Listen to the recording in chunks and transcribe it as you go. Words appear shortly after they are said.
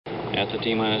At the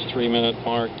T-minus 3-minute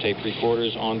mark, tape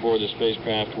recorders on board the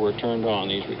spacecraft were turned on.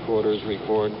 These recorders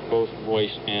record both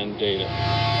voice and data. We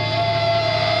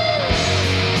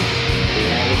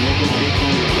have ignition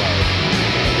sequence start.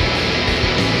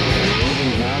 The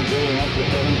engine's now building up to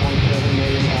 7.7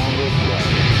 million pounds of thrust.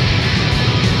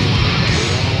 We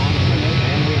have a launch commit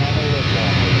and we have a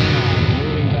liftoff.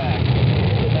 Moving back.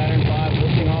 The Saturn V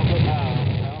lifting off with power.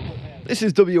 This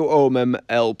is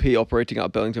WOMLP operating out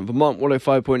of Burlington, Vermont,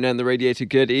 105.9 The Radiator.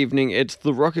 Good evening, it's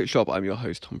The Rocket Shop. I'm your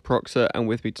host, Tom Proxer, and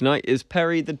with me tonight is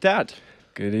Perri the Dad.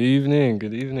 Good evening.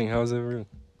 How's everyone?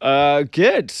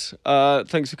 Good.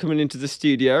 Thanks for coming into the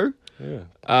studio.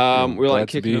 Yeah. We're like Glad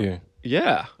to be here.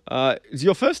 Yeah. Is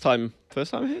your first time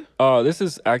here? This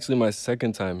is actually my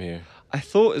second time here. I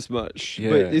thought as much. Yeah.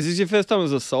 But is this your first time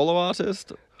as a solo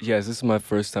artist? Yes, this is my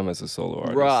first time as a solo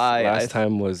artist. Right. Last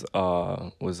time was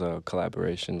a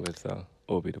collaboration with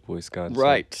Obi the Boy Scout.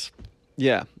 Right.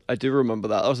 Yeah, I do remember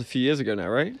that. That was a few years ago now,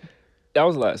 right? That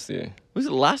was last year. Was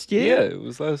it last year? Yeah, it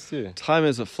was last year. Time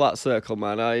is a flat circle,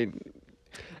 man.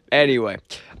 Anyway,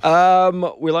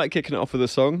 we like kicking it off with a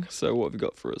song. So what have you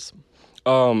got for us?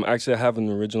 Actually, I have an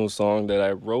original song that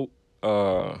I wrote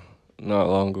not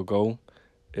long ago.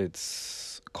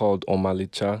 It's called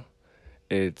Omalicha.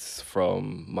 It's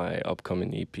from my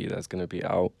upcoming EP that's gonna be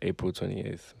out April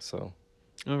 28th. So,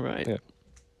 all right. Yeah.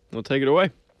 We'll take it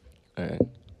away. All right.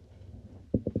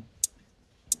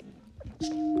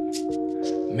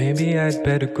 Maybe I'd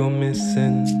better go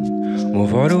missing.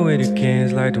 Move all the way to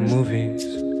Cairns like the movies.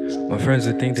 My friends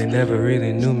would think they never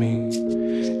really knew me.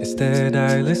 Instead,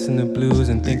 I listen to blues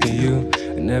and think of you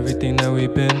and everything that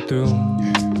we've been through.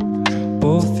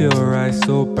 Both your eyes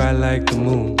so bright like the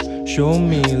moon. Show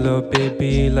me love,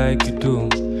 baby, like you do,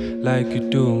 like you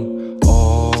do.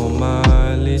 Oh,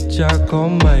 my licha,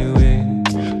 come my way.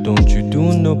 Don't you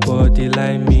do nobody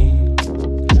like me.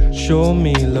 Show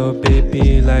me love,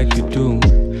 baby, like you do,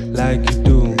 like you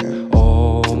do.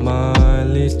 Oh, my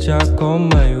licha, come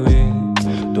my way.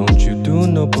 Don't you do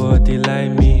nobody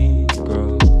like me,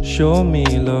 girl. Show me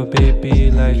love, baby,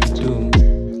 like you do.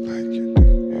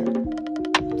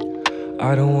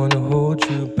 I don't wanna hold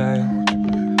you back,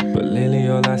 but lately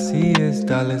all I see is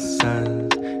dollar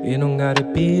signs. It don't gotta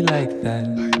be like that.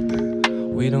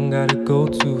 We don't gotta go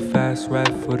too fast. Right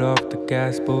foot off the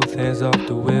gas, both hands off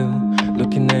the wheel.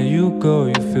 Looking at you go,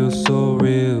 you feel so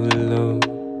real, love.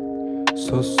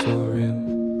 So real.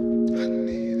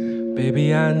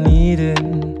 Baby, I need it.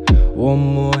 One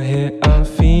more hit, I'm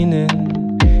fiending.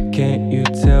 Can't you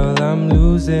tell I'm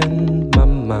losing my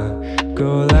mind?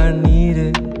 Girl, I need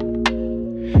it.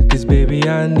 Cause baby,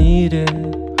 I need it.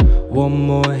 One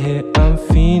more hit, I'm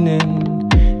fiending.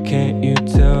 Can't you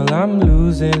tell I'm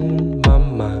losing my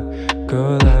mind?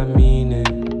 Girl, I mean it.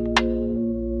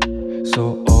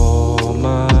 So, oh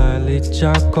my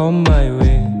licha, come my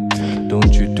way.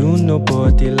 Don't you do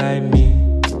nobody like me.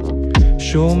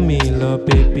 Show me love,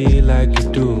 baby, like you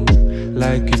do,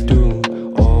 like you do.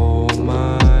 Oh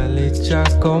my licha,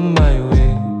 come my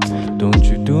way. Don't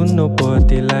you do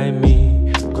nobody like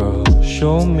me. Girl,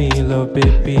 show me love,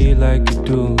 baby, like you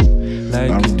do,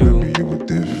 like you do. I remember you were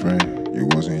different.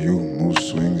 It wasn't you. Mood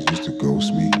swings used to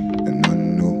ghost me, and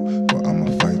nothing new. But I'm a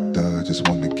fighter. I just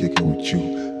wanna kick it with you.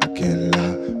 I can't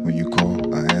lie. When you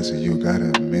call, I answer. You gotta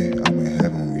admit, I'm in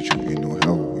heaven with you. Ain't no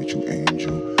hell with you,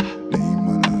 angel. Name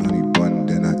on a honey bun,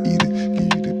 then I eat it.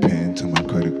 Give you the pen to my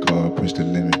credit card, push the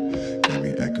limit. Got me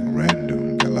acting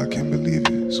random, girl. I can't believe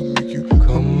it. So make you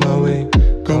come my way,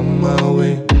 come my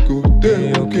way. Go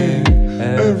there, okay.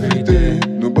 Every day,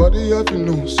 nobody I can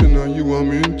know. So now you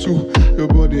I'm into your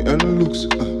body and the looks.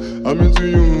 I'm into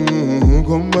you.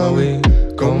 Come my way,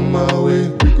 come my way.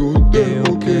 We go there,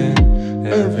 okay.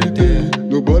 Every day,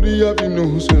 nobody I can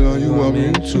know. So now you I'm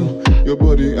into your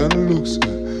body and the looks.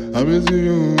 I'm into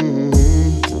you.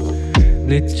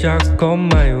 Licha, come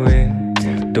my way.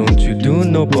 Don't you do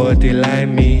nobody like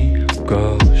me.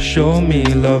 Girl, show me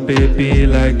love, baby,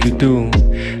 like you do,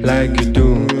 like you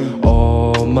do.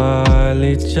 Oh my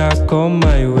licha, come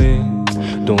my way.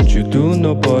 Don't you do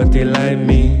nobody like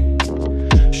me.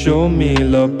 Show me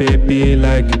love, baby,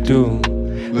 like you do,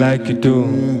 like you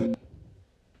do.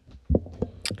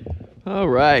 All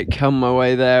right, come my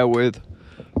way there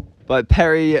by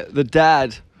Perri the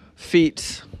Dad,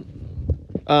 feat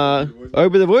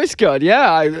Obi the Voice God.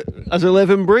 Yeah, as I live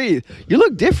and breathe. You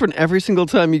look different every single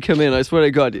time you come in, I swear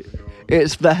to God.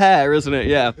 It's the hair, isn't it?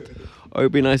 Yeah.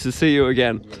 Obi, nice to see you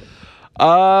again.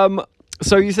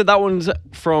 So you said that one's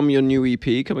from your new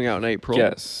EP coming out in April.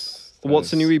 Yes. What's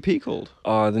the new EP called?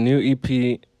 The new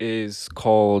EP is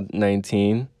called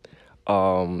 19.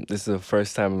 This is the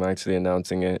first time I'm actually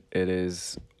announcing it. It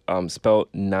is spelled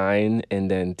 9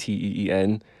 and then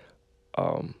TEEN.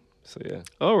 So yeah.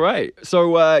 All right.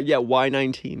 So yeah, why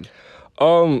 19?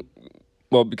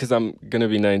 Well, because I'm gonna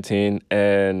be 19,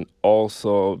 and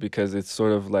also because it's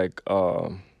sort of like a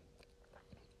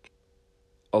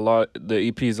lot. The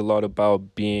EP is a lot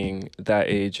about being that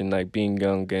age and like being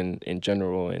young and in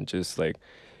general, and just like,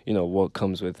 what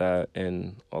comes with that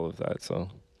and all of that. So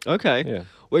Okay. yeah.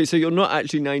 Wait, so you're not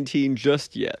actually 19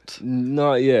 just yet?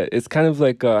 Not yet. It's kind of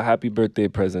like a happy birthday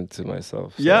present to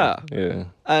myself. So, Yeah. Yeah.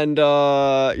 And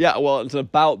yeah, well, it's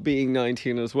about being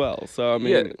 19 as well. So I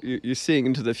mean, you're seeing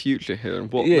into the future here,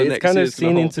 and what Yeah, the it's next kind of year's gonna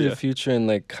seeing hold into for the you. future and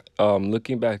like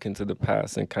looking back into the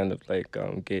past and kind of like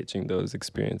gauging those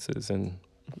experiences and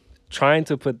trying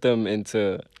to put them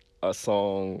into a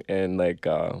song and like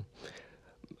a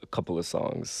couple of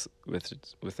songs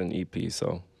with an EP.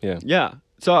 So yeah, Yeah.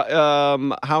 So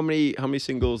how many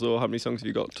singles or how many songs have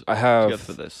you got I together have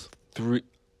for this? 3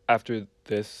 after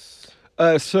this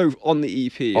So on the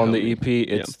EP. on how the many? EP.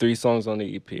 It's 3 songs on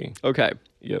the EP. Okay.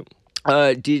 Yep.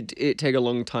 Did it take a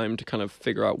long time to kind of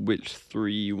figure out which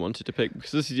 3 you wanted to pick?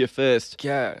 Because this is your first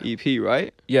Yeah. EP,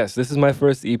 right? Yes, this is my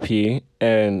first EP,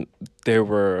 and there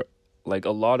were like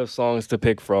a lot of songs to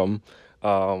pick from.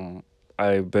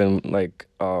 I've been like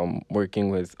working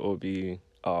with Obi,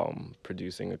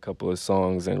 producing a couple of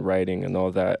songs and writing and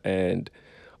all that, and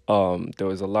there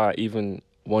was a lot, even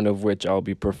one of which I'll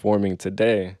be performing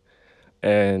today,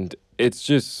 and it's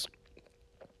just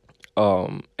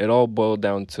it all boiled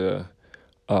down to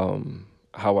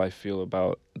how I feel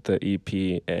about the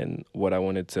EP and what I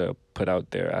wanted to put out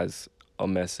there as a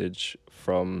message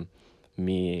from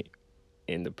me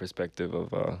in the perspective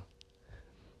of a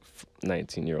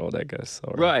 19-year-old, I guess.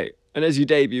 Or, Right. And as your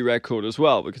debut record as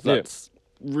well, because Yeah. that's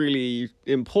really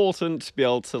important to be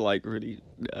able to like really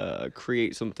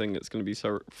create something that's going to be so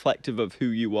reflective of who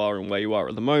you are and where you are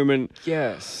at the moment.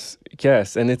 Yes,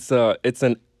 and it's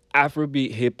an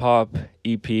Afrobeat hip hop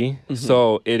EP, Mm-hmm.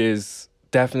 so it is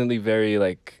definitely very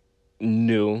like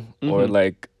new or Mm-hmm.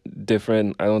 like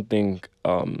different. I don't think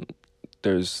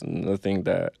there's nothing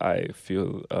that I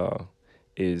feel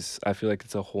I feel like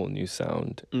it's a whole new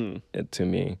sound to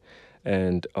me,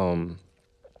 and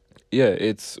yeah,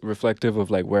 it's reflective of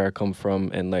like where I come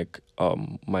from and like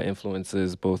my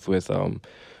influences both with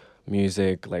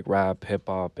music like rap, hip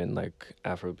hop, and like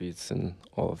Afrobeats and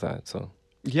all of that. So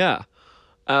Yeah.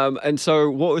 And so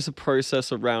what was the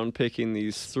process around picking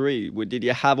these 3? Did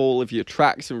you have all of your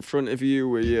tracks in front of you?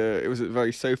 Was it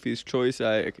very Sophie's choice?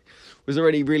 Was there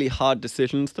any really hard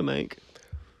decisions to make?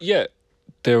 yeah,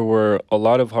 there were a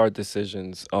lot of hard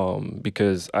decisions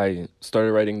because I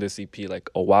started writing this EP like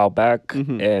a while back,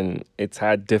 and it's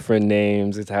had different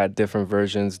names, it's had different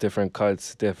versions, different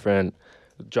cuts, different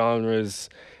genres,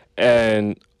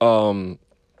 and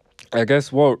I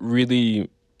guess what really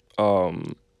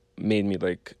made me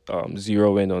like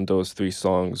zero in on those 3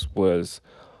 songs was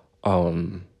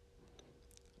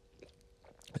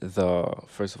the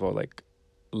first of all like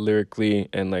lyrically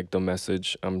and like the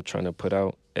message I'm trying to put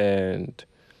out, and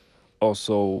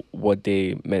also what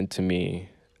they meant to me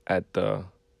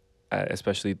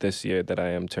especially this year that I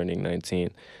am turning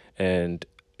 19, and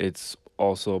it's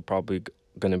also probably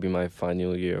gonna be my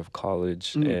final year of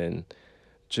college, and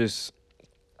just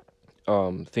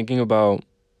thinking about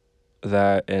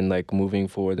that and like moving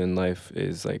forward in life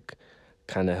is like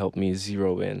kind of helped me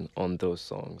zero in on those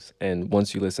songs, and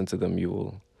once you listen to them you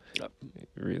will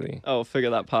really Figure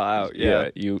that part out. Yeah.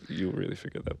 you really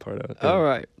figure that part out. All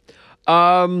right.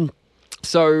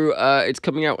 So it's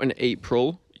coming out in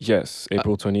April. Yes,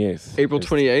 April 28th. April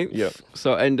 28th. Yep.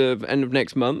 So end of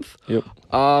next month. Yep.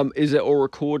 Is it all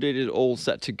recorded? Is it all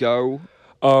set to go?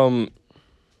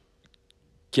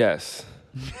 Yes.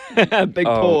 Big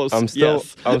pause. I'm still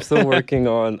Yes. I'm still working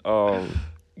on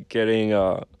getting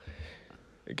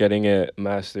it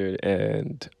mastered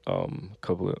and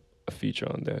a feature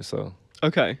on there. So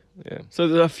Okay. yeah. So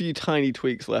there's a few tiny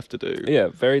tweaks left to do. Yeah,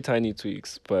 very tiny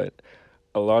tweaks, but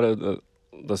a lot of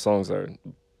the songs are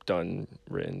done,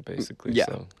 written basically. Yeah.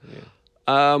 So,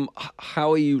 yeah.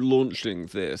 How are you launching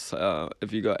this?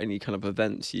 Have you got any kind of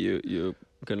events you're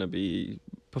gonna be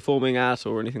performing at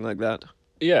or anything like that?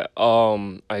 Yeah,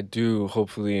 I do.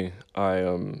 Hopefully, I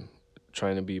am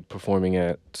trying to be performing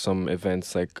at some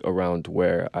events like around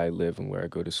where I live and where I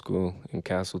go to school in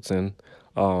Castleton.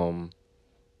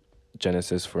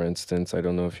 Genesis, for instance. I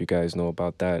don't know if you guys know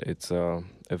about that. It's a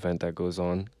event that goes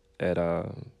on at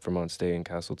Vermont State in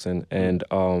Castleton, and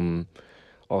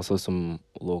also some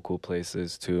local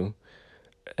places too.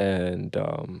 And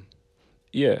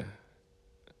yeah,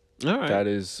 All right. that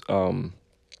is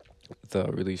the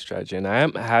release strategy, and I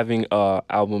am having a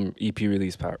album EP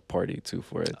release party too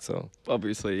for it. So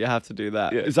Obviously, you have to do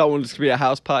that. Yeah. Is that one just gonna be a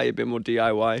house party, a bit more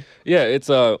DIY? yeah, it's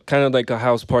a kind of like a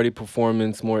house party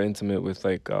performance, more intimate with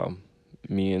like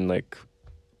me and like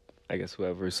I guess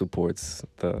whoever supports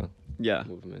the Yeah,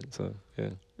 movement. So yeah,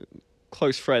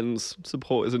 close friends,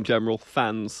 supporters in general,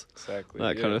 fans, exactly.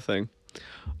 that kind of thing.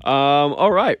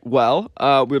 All right. Well,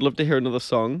 we'd love to hear another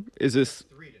song. Is this?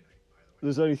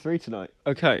 There's only 3 tonight.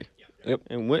 Okay. Yep.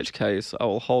 In which case, I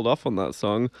will hold off on that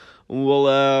song. And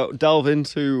we'll delve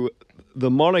into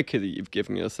the moniker that you've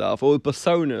given yourself, or the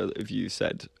persona that you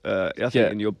said, I think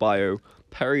Yeah. in your bio,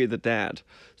 Perry the Dad.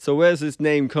 So where's this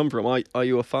name come from? Are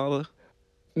you a father?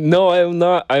 No, I am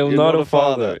not. I am You're not a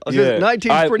father. I was just-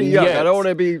 19's pretty young. I yet. don't want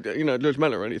to be,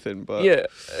 judgmental or anything, but Yeah,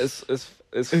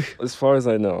 as far as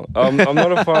I know, I'm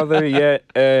not a father yet,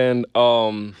 and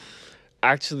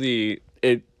actually,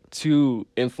 it two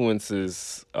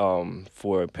influences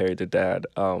for Perry the Dad.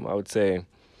 I would say,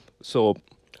 so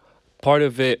part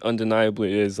of it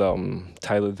undeniably is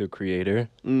Tyler the Creator,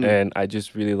 and I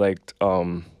just really liked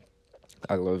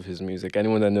I love his music.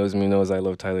 Anyone that knows me knows I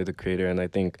love Tyler the Creator, and I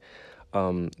think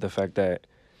the fact that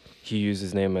he used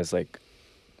his name as like,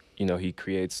 he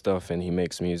creates stuff and he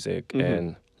makes music,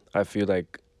 and I feel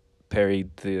like Perry,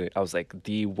 I was like,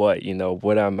 the what,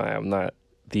 what am I? I'm not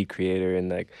the creator, and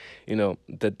like,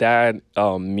 the dad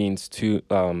means to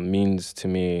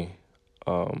me,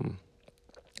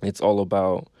 it's all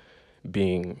about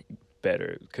being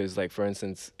better. Because like, for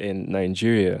instance, in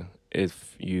Nigeria,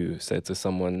 if you said to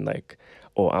someone like,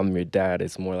 oh, I'm your dad,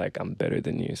 it's more like I'm better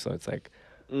than you. So it's like,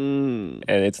 and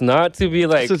it's not to be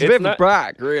like, so it's a bit of a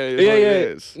brag, really. Is yeah, what yeah,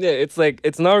 it is. yeah. It's like,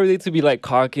 it's not really to be like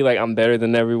cocky, like I'm better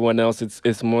than everyone else.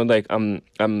 It's more like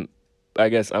I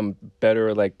guess I'm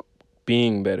better, like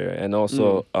being better, and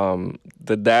also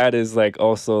the dad is like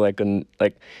also like a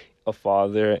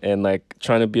father, and like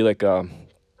trying to be like a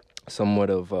somewhat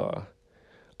of a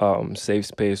safe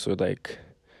space, or like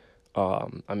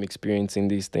I'm experiencing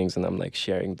these things and I'm like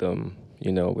sharing them,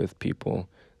 with people,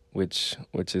 which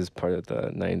is part of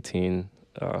the 19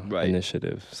 Right.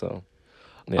 initiative. So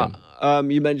yeah.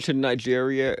 You mentioned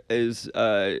Nigeria.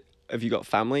 Have you got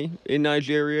family in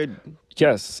Nigeria?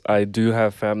 Yes, I do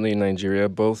have family in Nigeria,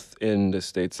 both in the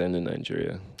States and in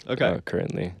Nigeria. Okay.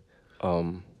 Currently.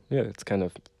 Yeah, it's kind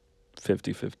of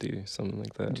 50-50, something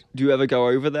like that. Do you ever go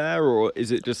over there, or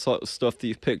is it just sort of stuff that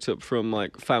you've picked up from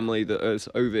like family that is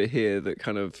over here that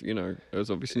kind of, is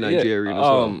obviously Nigerian as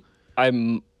well?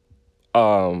 I'm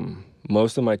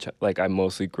most of my I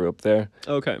mostly grew up there.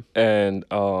 Okay. And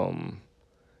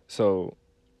so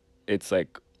it's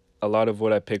like a lot of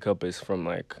what I pick up is from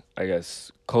like, I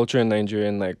guess, culture in Nigeria,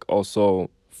 and like also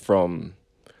from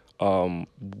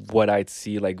what I'd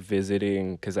see like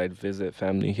visiting, because I'd visit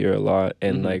family here a lot,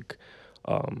 and like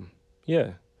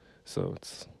yeah, so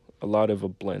it's a lot of a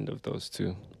blend of those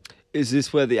two. Is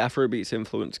this where the Afrobeats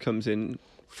influence comes in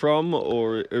from,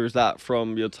 or is that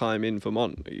from your time in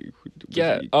Vermont?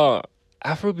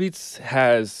 Afrobeats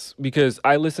has, because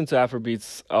I listen to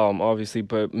Afrobeats obviously,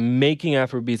 but making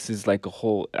Afrobeats is like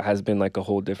has been like a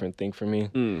whole different thing for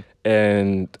me.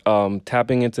 And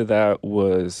tapping into that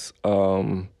was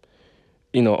obviously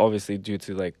due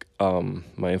to like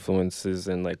my influences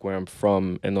and like where I'm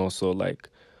from, and also like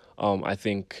I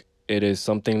think it is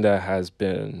something that has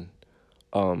been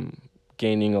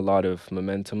gaining a lot of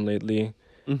momentum lately.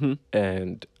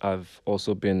 And I've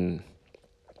also been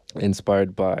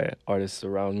inspired by artists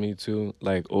around me too,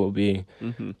 like Obi.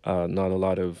 Not a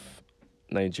lot of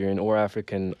Nigerian or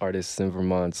African artists in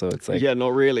Vermont, so it's like, yeah,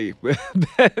 not really.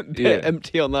 Bit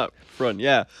empty on that front.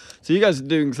 Yeah. So you guys are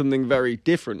doing something very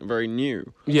different, very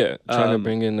new. Yeah, trying to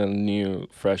bring in a new,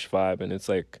 fresh vibe, and it's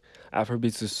like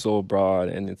Afrobeats is so broad,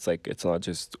 and it's like it's not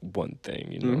just one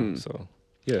thing, So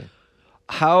yeah.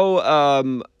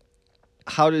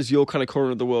 How does your kind of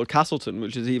corner of the world, Castleton,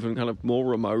 which is even kind of more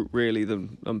remote really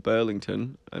than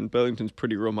Burlington, and Burlington's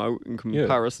pretty remote in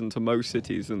comparison to most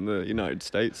cities in the United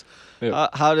States. Yeah.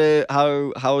 How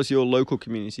has your local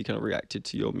community kind of reacted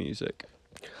to your music?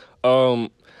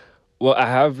 Well, I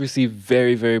have received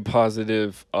very, very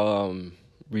positive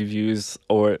reviews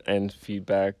and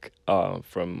feedback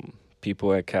from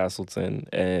people at Castleton,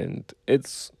 and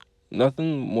it's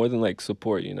nothing more than like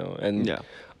support, and yeah.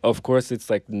 Of course,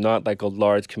 it's like not like a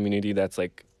large community that's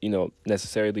like,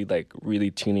 necessarily like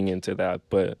really tuning into that.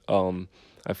 But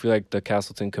I feel like the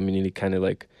Castleton community kind of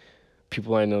like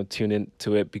people I know tune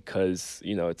into it because,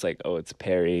 it's like, oh, it's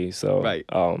Perry. So right.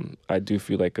 I do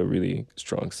feel like a really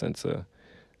strong sense of,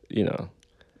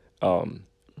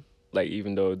 like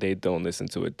even though they don't listen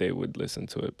to it, they would listen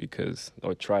to it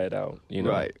or try it out,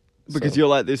 Right. Because So- you're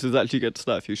like, this is actually good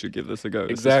stuff. You should give this a go.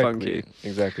 This is exactly, funky.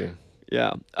 exactly.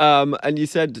 Yeah. And you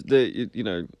said that you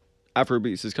know,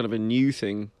 Afrobeats is kind of a new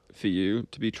thing for you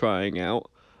to be trying out.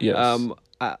 Yes.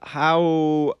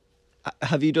 How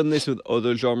have you done this with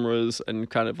other genres and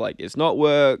kind of like it's not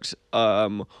worked?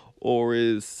 Or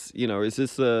is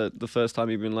this the first time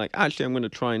you've been like, actually, I'm going to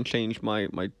try and change my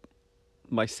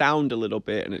sound a little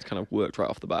bit, and it's kind of worked right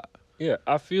off the bat? Yeah,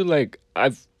 I feel like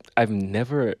I've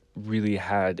never really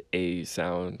had a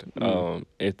sound.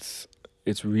 It's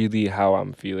really how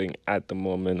I'm feeling at the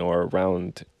moment or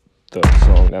around the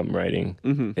song I'm writing.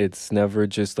 Mm-hmm. It's never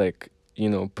just like,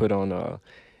 put on a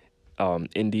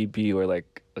indie beat or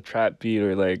like a trap beat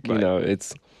or like, Right.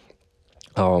 it's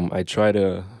I try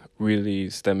to really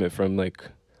stem it from like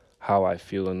how I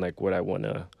feel and like what I want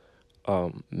to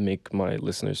make my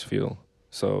listeners feel.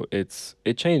 So it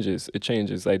changes.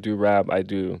 I do rap, I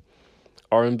do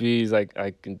R&Bs,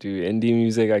 I can do indie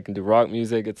music, I can do rock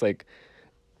music. It's like,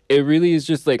 it really is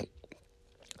just like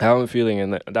how I'm feeling,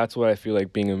 and that's what I feel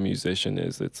like being a musician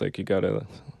is. It's like you gotta,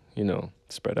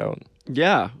 spread out.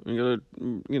 Yeah, you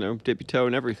gotta dip your toe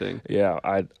in everything. Yeah,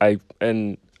 about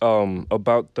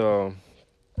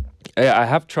I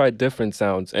have tried different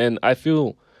sounds, and I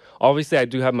feel obviously I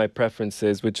do have my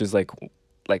preferences, which is like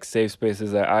safe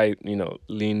spaces that I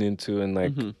lean into and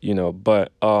like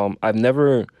but I've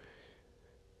never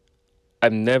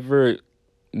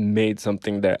made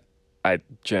something that I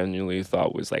genuinely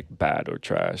thought was like bad or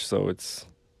trash. So it's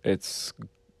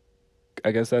I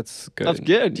guess that's good. That's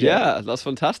good. Yeah, that's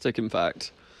fantastic. In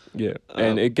fact. Yeah,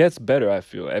 and it gets better. I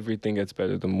feel everything gets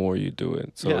better the more you do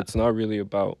it. So it's not really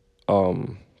about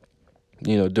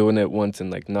doing it once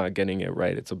and like not getting it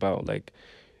right. It's about like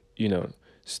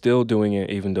still doing it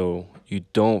even though you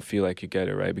don't feel like you get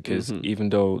it right, because even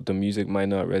though the music might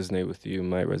not resonate with you, it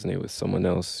might resonate with someone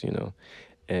else.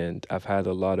 And I've had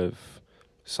a lot of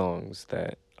songs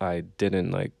that I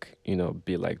didn't like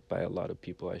be liked by a lot of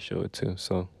people I show it to.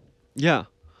 So yeah.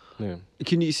 Yeah.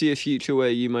 Can you see a future where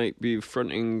you might be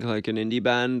fronting like an indie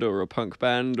band or a punk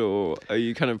band, or are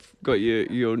you kind of got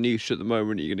your niche at the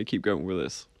moment? Are you going to keep going with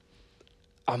this?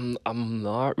 I'm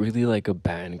not really like a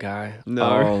band guy.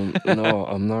 No. No,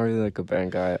 I'm not really like a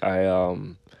band guy.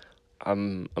 I'm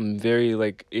very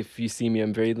like, if you see me,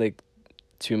 I'm very like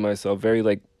to myself, very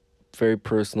like very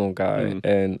personal guy,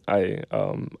 and I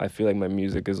feel like my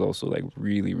music is also like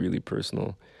really, really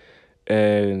personal,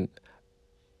 and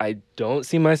I don't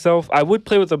see myself. I would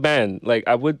play with a band, like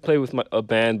I would play with a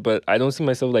band, but I don't see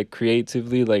myself like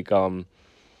creatively, like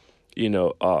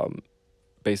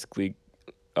basically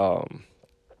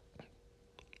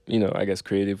I guess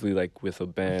creatively like with a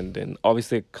band, and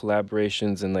obviously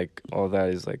collaborations and like all that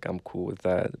is like I'm cool with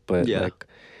that, but like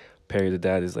Perri the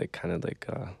Dad is like kind of like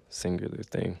a singular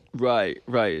thing. Right.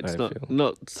 It's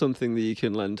not something that you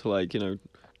can lend to like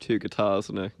two guitars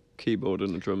and a keyboard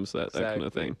and a drum set, that kind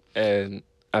of thing. And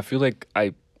I feel like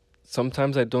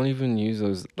sometimes I don't even use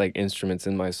those like instruments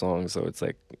in my songs, so it's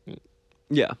like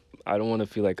I don't want to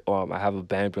feel like I have a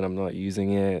band but I'm not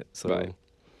using it. So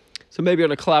So maybe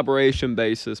on a collaboration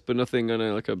basis, but nothing on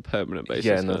a permanent basis.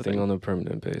 Yeah, nothing on a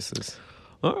permanent basis.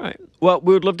 All right. Well,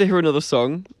 we would love to hear another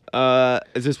song.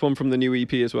 Is this one from the new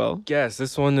EP as well? Yes,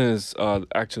 this one is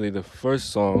actually the first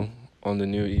song on the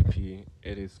new EP.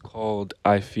 It is called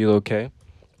I Feel Okay.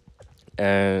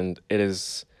 And it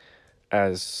is,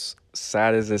 as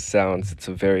sad as it sounds, it's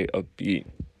a very upbeat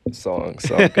song.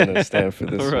 So I'm going to stand for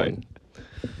this All right. one.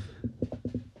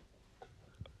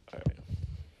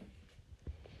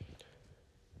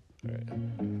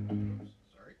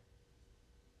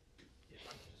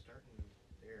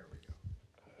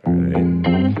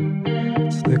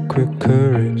 It's liquid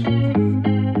courage.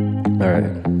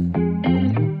 Alright.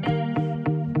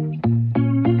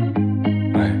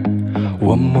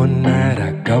 One more night,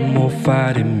 I got more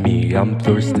fight in me. I'm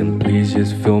thirsting, please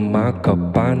just fill my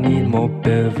cup. I need more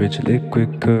beverage,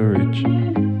 liquid courage.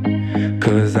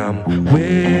 Cause I'm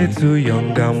way too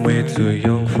young for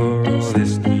all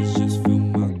this. Please just fill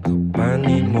my cup. I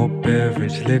need more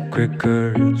beverage, liquid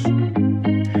courage.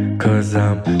 Cause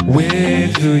I'm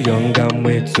way too young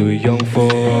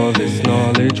for all this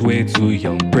knowledge. Way too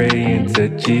young, praying to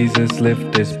Jesus,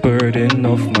 lift this burden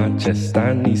off my chest.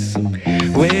 I need some.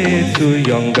 Way too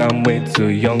young, I'm way too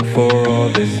young for all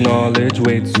this knowledge.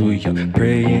 Way too young,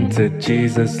 praying to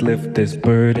Jesus, lift this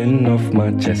burden off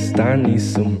my chest. I need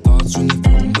some thoughts running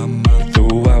through my mind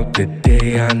throughout the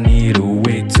day. I need a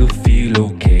way to feel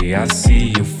okay. I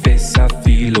see your face, I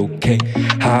feel okay.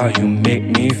 How you make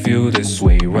me feel this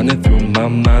way, running through my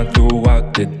mind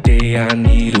throughout the day. I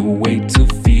need a way to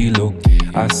feel okay.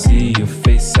 I see your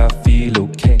face, I feel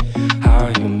okay. How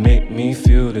you make me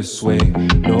feel this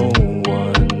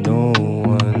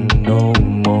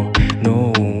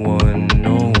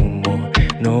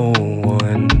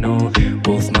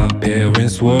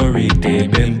always worried. They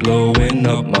been blowing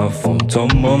up my phone.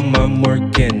 Told mom I'm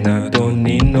working. I don't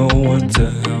need no one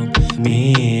to help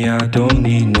me. I don't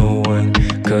need no one.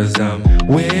 Cause I'm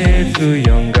way too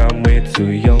young. I'm way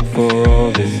too young for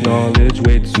all this knowledge.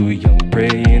 Way too young.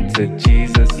 Praying to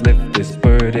Jesus. Lift this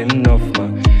burden off my.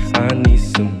 I need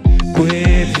some.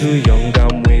 Way too young.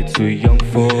 I'm way too young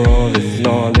for all this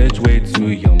knowledge. Way too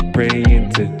young.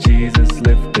 Praying to Jesus.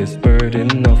 Lift this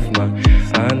burden off my.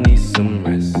 I need some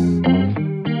rest.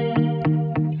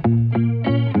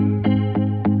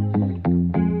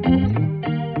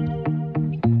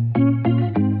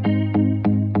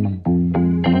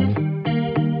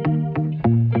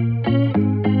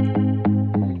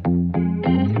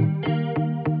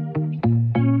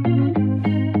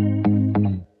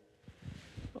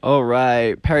 All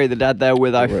right, Perry the Dad there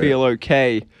with "I Right. Feel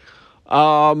Okay."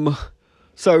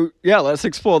 So yeah, let's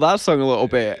explore that song a little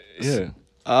bit. Yeah.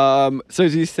 So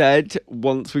as you said,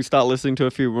 once we start listening to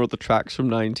a few more of the tracks from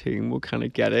 19, we'll kind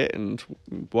of get it and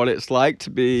what it's like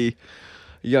to be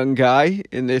a young guy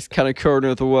in this kind of corner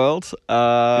of the world.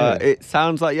 It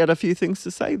sounds like you had a few things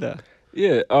to say there.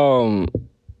 Yeah.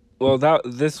 Well,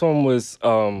 this one was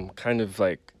kind of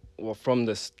like, well, from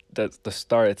the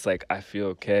start, it's like I feel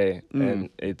okay, and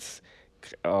it's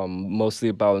mostly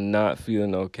about not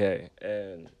feeling okay.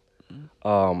 And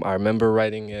I remember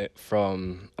writing it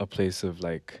from a place of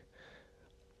like,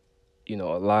 a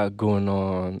lot going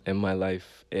on in my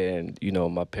life, and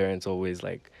my parents always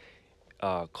like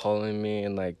calling me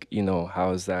and like,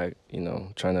 how's that,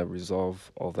 trying to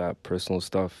resolve all that personal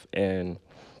stuff. And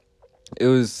it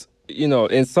was,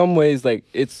 in some ways like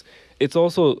it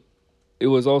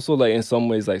was also like in some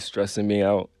ways like stressing me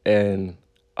out. And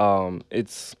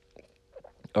it's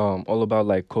all about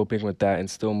like coping with that and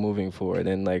still moving forward,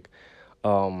 and like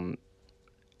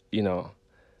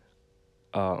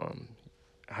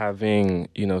having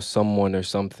someone or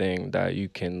something that you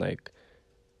can like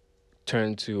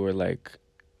turn to or like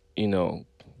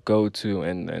go to,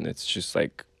 and then it's just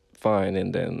like fine.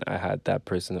 And then I had that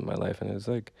person in my life, and it was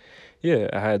like, yeah,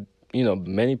 I had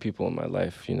many people in my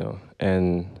life,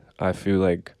 and I feel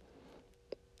like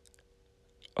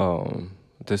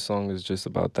this song is just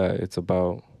about that. It's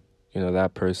about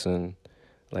that person,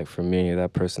 like for me,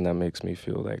 that person that makes me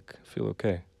feel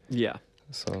okay. Yeah.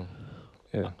 So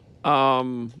yeah.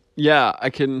 Yeah, I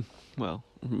can. Well,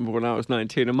 when I was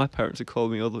 19, and my parents had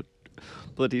called me all the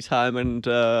bloody time, and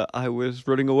I was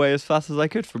running away as fast as I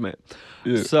could from it.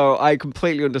 Yeah. So I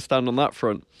completely understand on that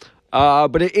front.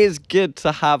 But it is good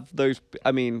to have those.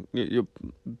 I mean, your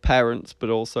parents, but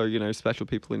also special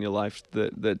people in your life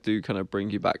that do kind of bring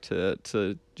you back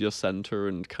to your center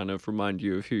and kind of remind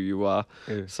you of who you are.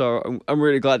 Yeah. So I'm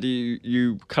really glad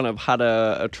you kind of had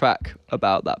a track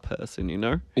about that person.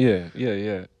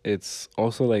 Yeah. It's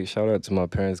also like shout out to my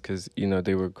parents, because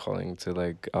they were calling to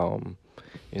like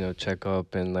check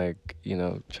up and like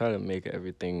try to make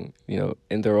everything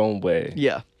in their own way.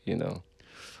 Yeah.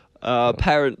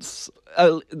 Parents,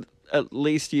 at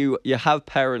least you have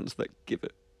parents that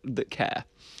that care,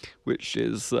 which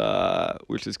is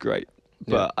great.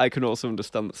 But I can also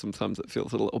understand that sometimes it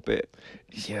feels a little bit.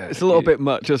 Yeah. It's a little bit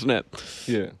much, isn't it?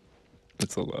 Yeah.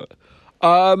 It's a lot.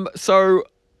 So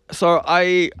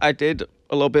I did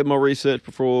a little bit more research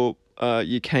before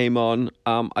you came on.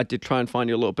 I did try and find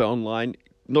you a little bit online.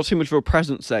 Not too much of a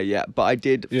presence there yet, but I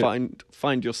did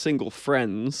find your single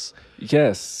 "Friends."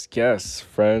 Yes.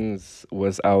 Friends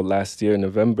was out last year in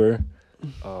November.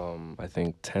 I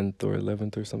think 10th or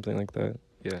 11th or something like that.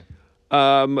 Yeah.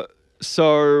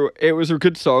 So it was a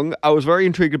good song. I was very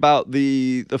intrigued about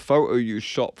the photo you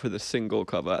shot for the single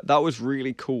cover. That was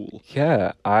really cool.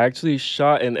 Yeah, I actually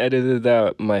shot and edited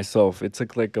that myself. It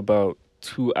took like about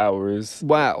 2 hours.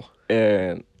 Wow.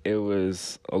 And it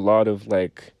was a lot of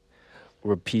like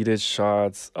repeated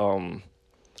shots.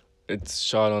 It's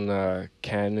shot on a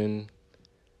Canon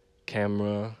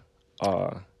camera.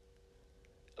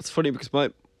 It's funny because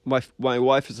my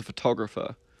wife is a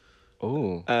photographer.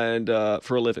 Oh. And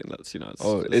for a living, that's it's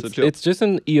a job. it's just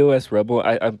an EOS Rebel.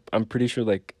 I'm pretty sure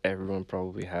like everyone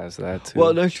probably has that too.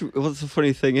 Well, no. What's the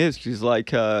funny thing is, she's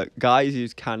like guys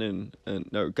use Canon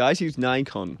and guys use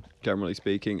Nikon generally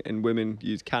speaking, and women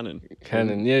use Canon.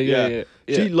 Canon, yeah.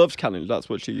 She loves Canon. That's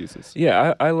what she uses.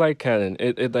 Yeah, I like Canon.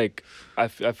 It like I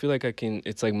feel like I can.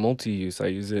 It's like multi-use. I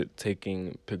use it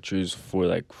taking pictures for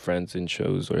like friends in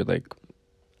shows or like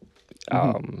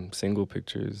single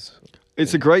pictures.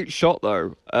 It's a great shot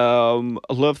though.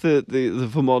 I love the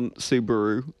Vermont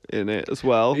Subaru in it as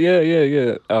well.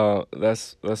 Yeah.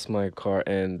 That's my car,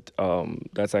 and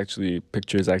that's actually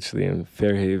pictures actually in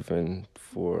Fairhaven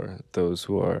for those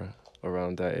who are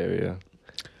around that area.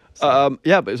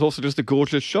 Yeah, but it's also just a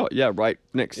gorgeous shot. Yeah, right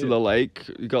next to Yeah. the lake.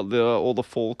 You got all the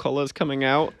fall colors coming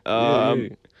out. Yeah.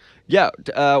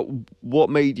 Yeah. What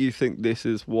made you think this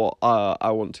is what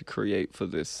I want to create for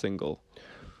this single?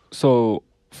 So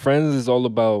Friends is all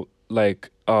about like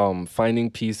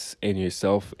finding peace in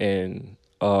yourself, and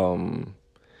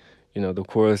the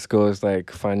chorus goes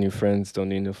like, find new friends, don't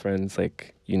need new friends,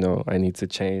 like, I need to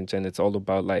change. And it's all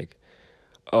about like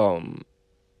um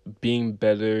being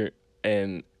better,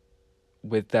 and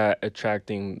with that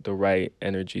attracting the right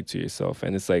energy to yourself.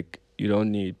 And it's like you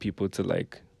don't need people to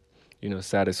like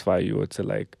satisfy you, or to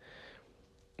like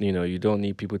you don't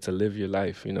need people to live your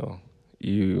life.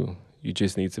 You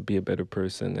just need to be a better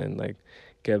person, and like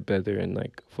get better, and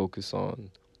like focus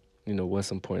on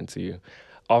what's important to you.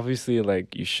 Obviously,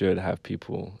 like, you should have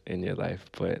people in your life,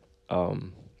 but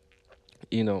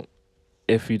you know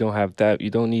if you don't have that, you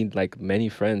don't need like many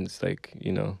friends, like,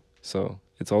 so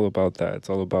it's all about that. It's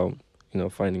all about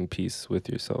finding peace with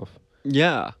yourself.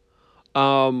 Yeah.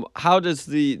 How does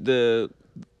the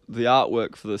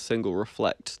artwork for the single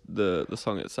reflect the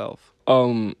song itself?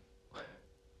 um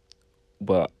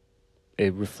but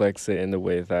it reflects it in the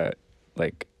way that,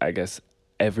 like, I guess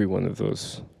every one of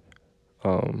those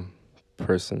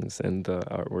persons in the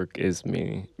artwork is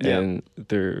me. Yeah. And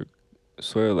they're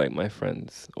sort of like my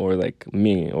friends, or like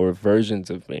me, or versions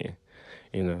of me,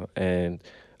 and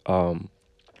um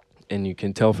and you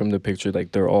can tell from the picture,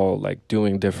 like, they're all like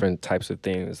doing different types of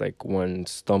things, like one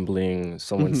stumbling,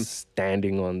 someone's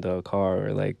standing on the car,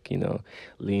 or like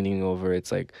leaning over.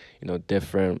 It's like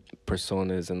different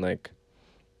personas, and like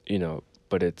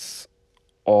but it's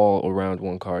all around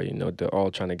one car. They're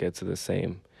all trying to get to the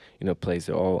same place.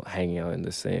 They're all hanging out in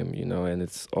the same, and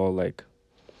it's all like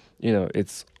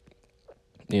it's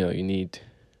you need,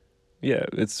 yeah,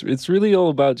 it's really all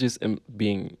about just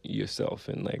being yourself,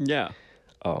 and like Yeah.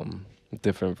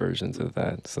 different versions of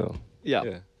that. So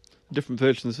Yeah. Different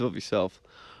versions of yourself.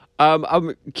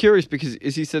 I'm curious because,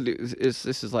 as you said, this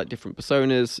is like different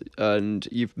personas, and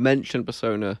you've mentioned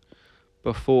persona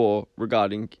before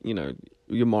regarding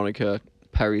your moniker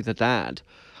Perry the Dad.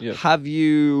 Yeah. Have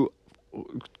you?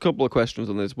 A couple of questions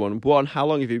on this one. One, how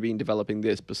long have you been developing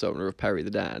this persona of Perry the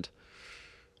Dad?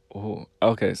 Oh,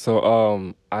 okay.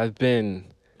 So I've been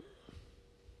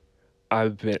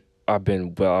I've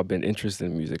been interested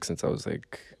in music since I was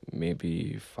like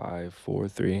maybe 5, 4,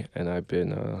 3, and I've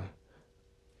been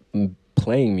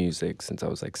playing music since I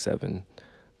was like 7.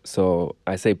 So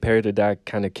I say Perry the Dad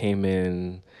kind of came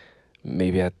in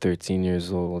maybe at 13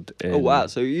 years old. And Oh wow!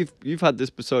 So you've had this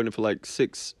persona for like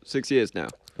six years now.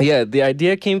 yeah, the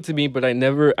idea came to me, but I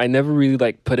never really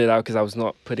like put it out, because I was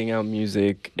not putting out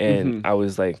music, and I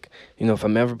was like, if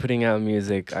I'm ever putting out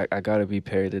music, I gotta be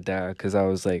Perry the Dad, because I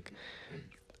was like,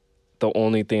 the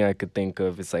only thing I could think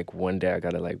of is like one day I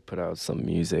gotta like put out some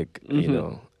music,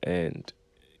 and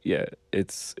yeah,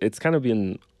 it's kind of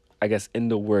been, I guess, in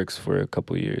the works for a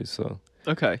couple years. So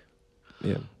Okay.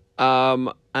 yeah.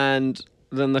 And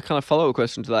then the kind of follow-up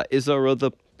question to that, is there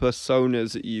other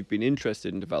personas that you've been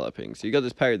interested in developing? So you got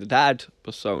this Perry the Dad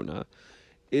persona.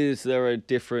 Is there a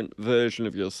different version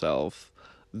of yourself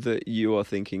that you are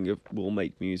thinking of will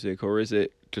make music, or is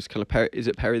it just kind of Perry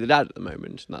the Dad at the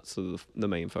moment, and that's sort of the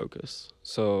main focus?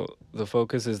 So the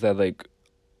focus is that, like,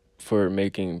 for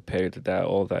making Perry the Dad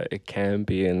all that it can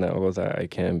be, and all that I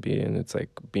can be, and it's like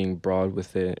being broad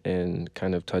with it, and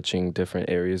kind of touching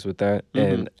different areas with that.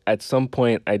 And at some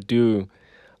point I do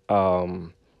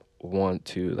want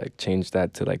to like change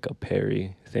that to like a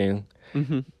Perry thing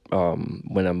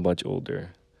when I'm much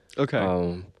older. Okay.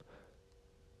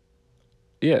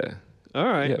 Yeah. All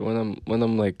right. Yeah, when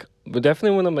I'm like, but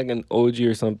definitely when I'm like an OG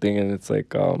or something, and it's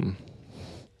like a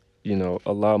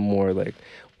lot more like,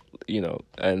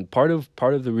 and part of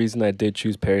the reason I did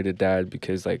choose Perry the Dad,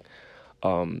 because like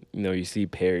you see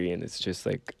Perry and it's just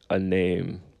like a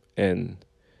name, and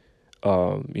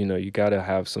you gotta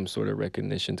have some sort of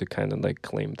recognition to kind of like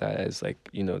claim that as like,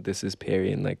 this is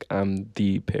Perry, and like I'm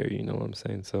the Perry, you know what I'm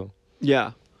saying? So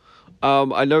Yeah.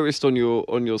 I noticed on your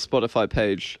Spotify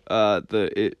page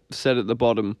that it said at the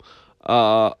bottom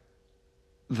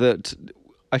that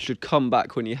I should come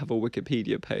back when you have a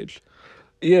Wikipedia page.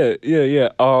 yeah.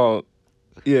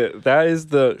 Yeah, that is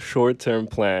the short-term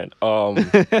plan.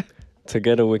 To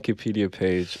get a Wikipedia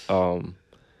page,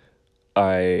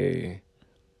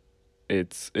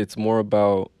 it's more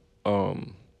about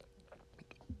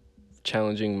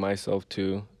challenging myself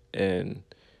too, and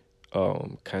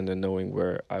kind of knowing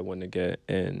where I want to get,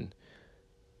 and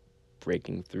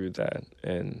breaking through that.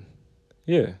 And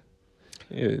yeah,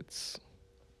 it's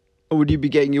Would you be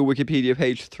getting your Wikipedia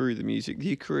page through the music that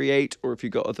you create, or if you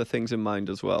got other things in mind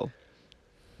as well?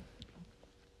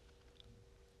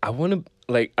 I want to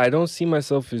like I don't see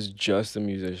myself as just a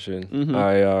musician.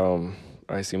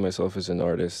 I see myself as an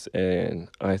artist, and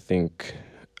I think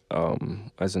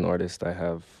as an artist I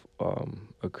have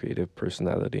a creative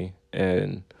personality,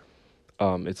 and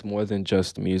it's more than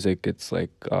just music. It's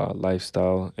like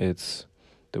lifestyle. It's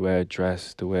the way I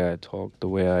dress, the way I talk, the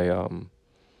way I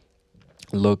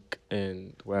look,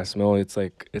 and the way I smell. It's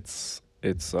like it's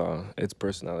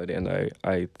personality, and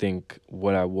I think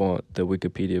what I want the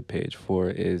Wikipedia page for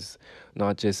is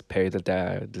not just Perry the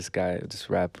Dad, this guy, this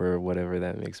rapper, whatever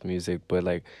that makes music, but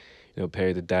like, you know,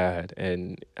 Perry the Dad,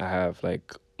 and I have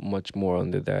like much more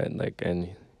under that, like, and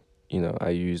you know, I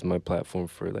use my platform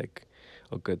for like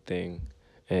a good thing,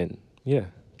 and yeah.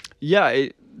 Yeah,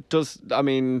 it does. I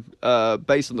mean,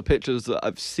 based on the pictures that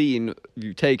I've seen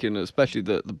you taken, especially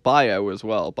the bio as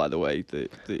well, by the way,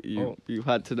 that you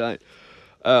had tonight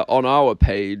on our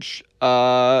page,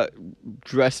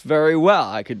 dressed very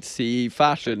well. I could see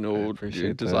fashion or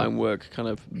design work kind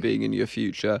of being in your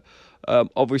future.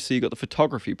 Obviously, you got the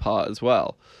photography part as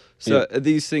well. So are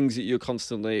these things that you're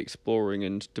constantly exploring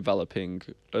and developing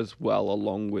as well,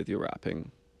 along with your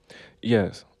rapping?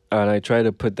 Yes. And I try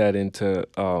to put that into,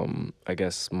 I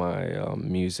guess, my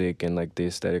music and like the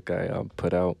aesthetic I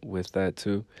put out with that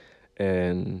too.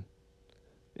 And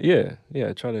yeah,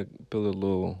 I try to build a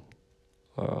little,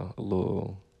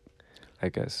 I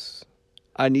guess.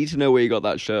 I need to know where you got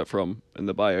that shirt from in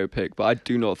the biopic, but I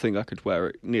do not think I could wear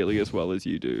it nearly as well as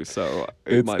you do. So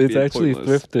it's actually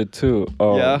pointless. thrifted too.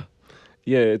 Yeah.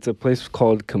 Yeah, it's a place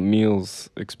called Camille's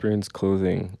Experience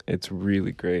Clothing. It's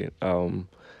really great.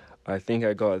 I think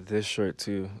I got this shirt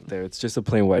too there. It's just a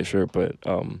plain white shirt, but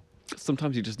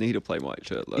Sometimes you just need a plain white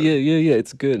shirt, though. yeah.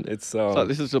 It's good. It's like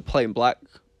this is a plain black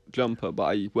jumper, but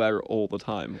I wear it all the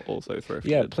time. Also thrifted.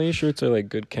 yeah, plain shirts are like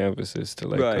good canvases to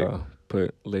like Right.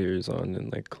 put layers on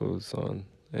and like clothes on,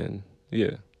 and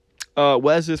yeah.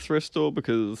 Where's this thrift store?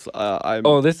 Because I'm.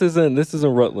 Oh, this isn't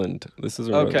Rutland. This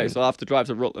isn't Okay, Rutland. so I'll have to drive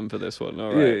to Rutland for this one.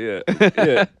 All right.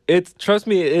 Yeah. It's trust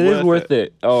me, it is worth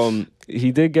it.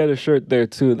 He did get a shirt there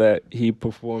too that he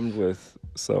performed with.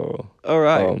 So All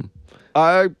right.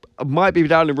 I might be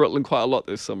down in Rutland quite a lot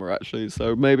this summer, actually.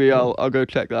 So maybe I'll go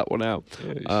check that one out.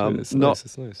 yeah, you should. It's not nice.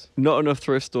 It's nice. not enough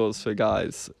thrift stores for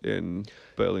guys in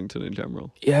Burlington in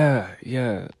general. Yeah.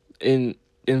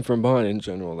 In Vermont in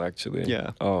general, actually.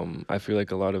 Yeah. I feel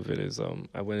like a lot of it is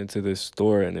I went into this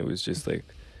store and it was just like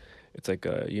it's like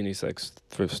a unisex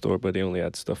thrift store, but they only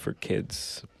had stuff for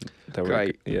kids. That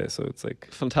Great. Yeah, so it's like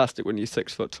Fantastic when you're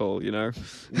 6 foot tall, you know.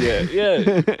 yeah.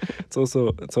 It's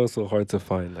also hard to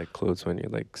find like clothes when you're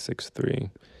like 6'3"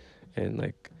 and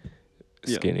like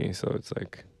skinny. So it's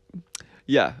like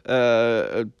Yeah.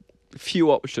 A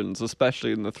few options,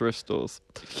 especially in the thrift stores.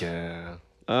 yeah.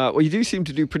 Well, you do seem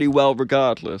to do pretty well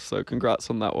regardless, so congrats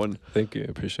on that one. Thank you,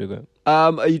 appreciate that.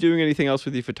 Are you doing anything else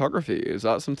with your photography? Is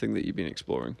that something that you've been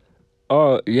exploring?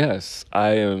 Yes, I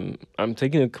am. I'm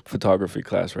taking a photography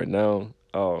class right now.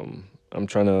 I'm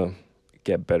trying to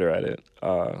get better at it.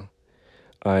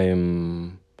 I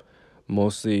am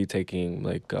mostly taking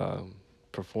like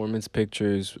performance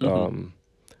pictures,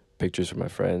 pictures for my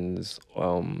friends.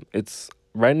 It's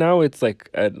right now it's like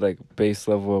at like base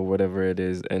level or whatever it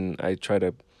is, and I try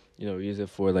to, you know, use it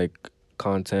for like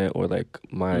content or like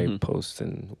my posts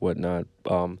and whatnot.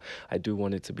 I do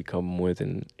want it to become more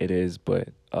than it is, but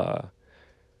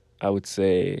I would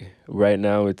say right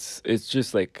now it's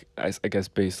just like I guess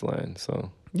baseline.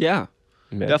 So Yeah.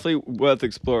 Definitely worth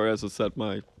exploring. As I said,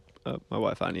 my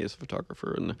wife Annie is a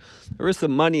photographer, and there is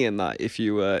some money in that if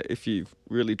you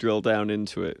really drill down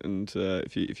into it, and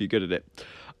if you're good at it.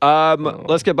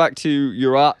 Let's get back to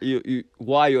your art,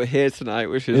 why you're here tonight,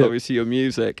 which is obviously your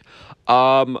music.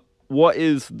 What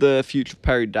is the future of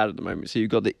Perri Dad at the moment? So you've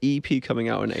got the EP coming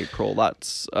out in April.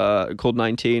 That's called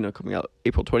 19, or coming out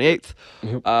April 28th.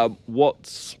 Yep.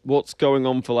 What's going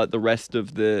on for like the rest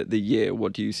of the year?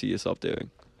 What do you see yourself doing?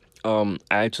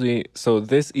 Actually, so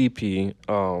this EP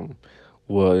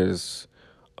was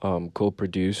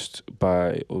co-produced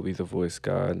by Obi the Voice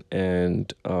God,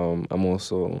 and I'm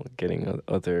also getting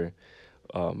other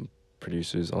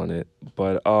producers on it.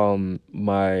 But I'm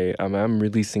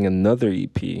releasing another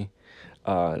EP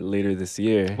later this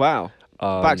year. Wow,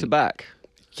 back to back.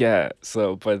 Yeah.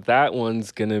 So, but that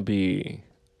one's gonna be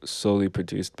solely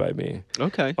produced by me.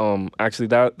 Okay. Actually,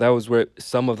 that was where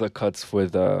some of the cuts for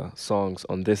the songs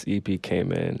on this EP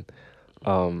came in.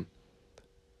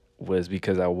 Was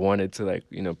because I wanted to like,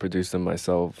 you know, produce them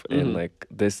myself, and like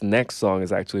this next song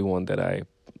is actually one that I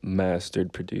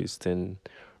mastered, produced, and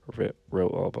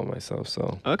wrote all by myself.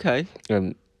 So okay,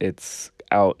 and it's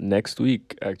out next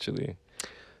week actually.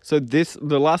 So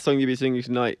the last song you'll be singing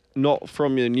tonight, not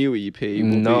from your new EP.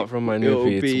 Not from my new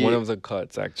EP. It's one be- of the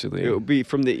cuts, actually. It'll be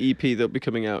from the EP that'll be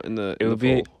coming out in the. It'll in the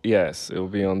be fall. yes. It'll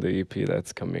be on the EP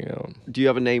that's coming out. Do you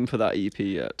have a name for that EP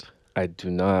yet? I do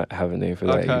not have a name for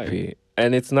that Okay. EP.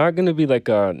 And it's not going to be like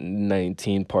a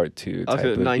 19 part 2 I type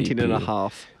feel of 19 and a EP.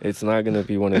 half. It's not going to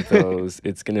be one of those.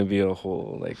 It's going to be a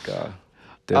whole like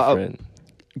different.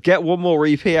 Get one more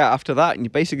EP out after that, and you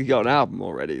basically got an album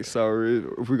already. So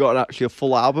have we got actually a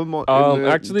full album?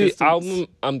 Actually, distance?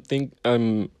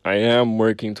 album. I am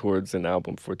working towards an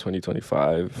album for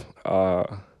 2025.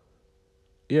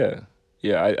 Yeah.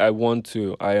 I want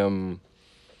to. I'm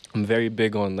very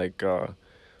big on like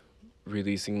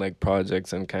releasing like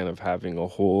projects and kind of having a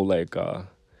whole like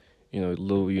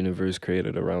little universe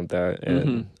created around that.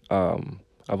 And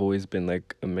I've always been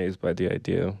like amazed by the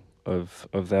idea of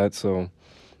that. So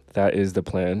that is the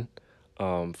plan.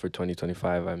 For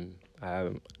 2025, I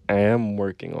am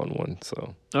working on one.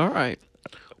 So All right.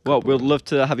 Well, we'd love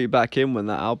to have you back in when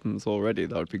that album's all ready.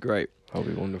 That would be great. that'll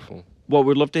be wonderful. Well,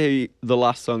 we'd love to hear the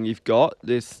last song you've got.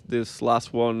 This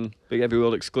last one, Big Heavy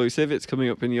World exclusive. It's coming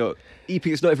up in your EP.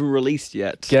 It's not even released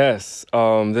yet. Yes.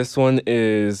 This one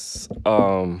is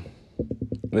called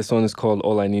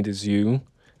All I Need Is You,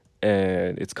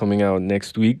 and it's coming out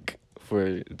next week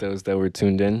for those that were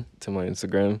tuned in to my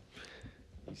Instagram.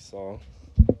 You saw.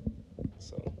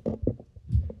 So.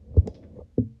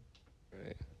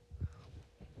 Right.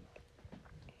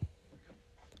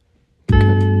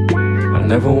 I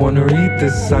never wanna read the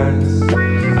signs.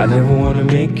 I never wanna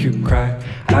make you cry.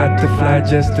 Had to fly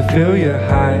just to feel your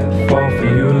high. Fall for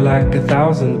you like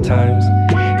 1,000 times.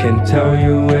 Can tell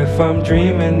you if I'm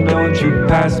dreaming. Don't you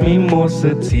pass me more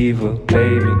sativa,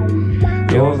 baby.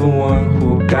 You're the one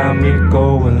who got me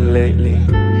going lately.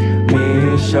 Me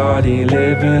and Shawty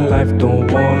living life,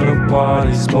 don't wanna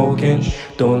party, smoking.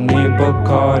 Don't need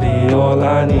Bacardi. All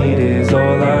I need is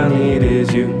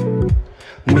you.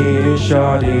 Me and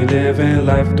Shawty living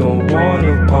life, don't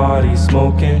wanna party,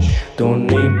 smoking. Don't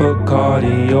need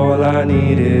Bacardi. All I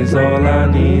need is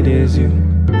you.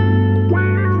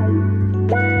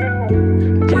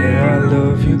 Yeah, I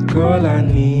love you, girl, I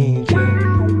need you.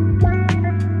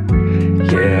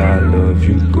 Yeah, I love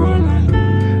you, girl, I need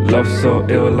you. Love so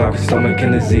ill, like stomach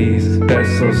and disease. Bed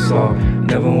so soft,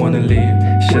 never wanna leave.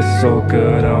 Shit so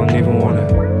good, I don't even wanna.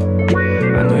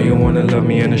 I know you wanna love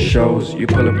me in the shows. You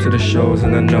pull up to the shows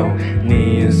and I know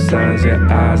neon signs, your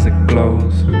eyes are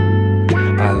closed.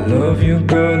 I love you,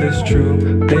 girl, it's true.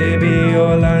 Baby,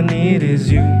 all I need is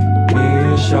you. Me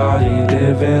and Shawty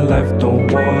living life,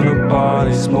 don't wanna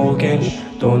party, smoking.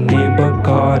 Don't need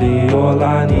Bacardi. All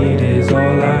I need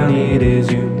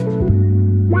is you.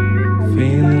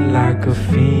 Feeling like a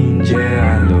fiend,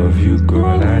 yeah, I love you,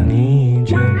 girl, I need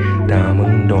you.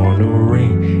 Diamond on the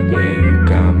ring, yeah, you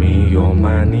got me on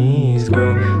my knees,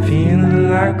 girl. Feeling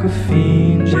like a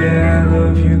fiend, yeah, I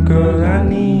love you, girl, I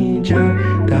need you.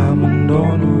 Diamond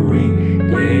on the ring,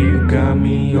 yeah, you got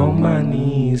me on my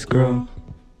knees, girl.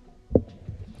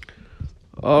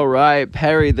 All right,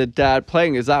 Perri, the dad,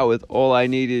 playing us out with All I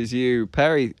Need Is You.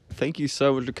 Perri, thank you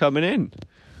so much for coming in.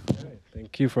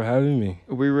 Thank you for having me.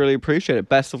 We really appreciate it.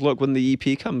 Best of luck when the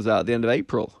EP comes out at the end of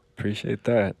April. Appreciate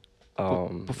that.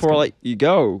 Before I let you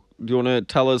go, do you want to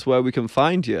tell us where we can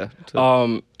find you?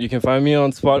 You can find me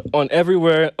on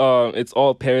everywhere. It's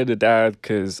all Perri the Dad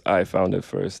because I found it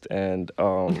first, and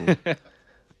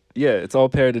yeah, it's all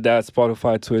Perri the Dad.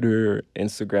 Spotify, Twitter,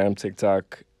 Instagram,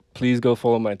 TikTok. Please go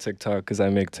follow my TikTok because I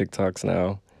make TikToks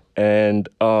now. And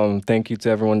thank you to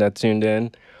everyone that tuned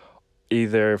in,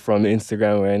 either from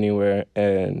Instagram or anywhere.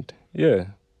 And yeah,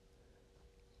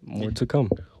 more to come.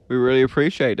 We really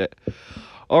appreciate it.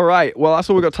 All right. Well, that's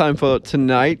all we've got time for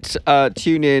tonight.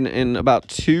 Tune in about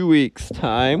 2 weeks'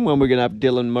 time when we're going to have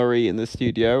Dylan Murray in the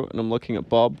studio. And I'm looking at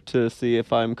Bob to see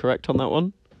if I'm correct on that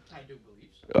one. I do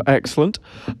believe so. Excellent.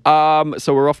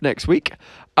 So we're off next week.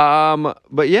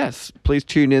 But yes, please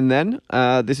tune in then.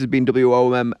 This has been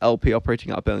WOM LP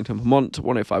operating out of Burlington, Vermont,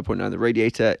 105.9 The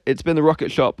Radiator. It's been The Rocket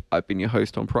Shop. I've been your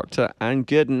host, Tom Proctor, and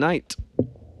good night.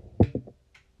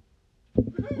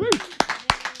 Woo.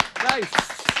 Nice.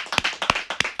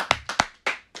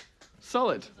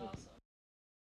 Solid.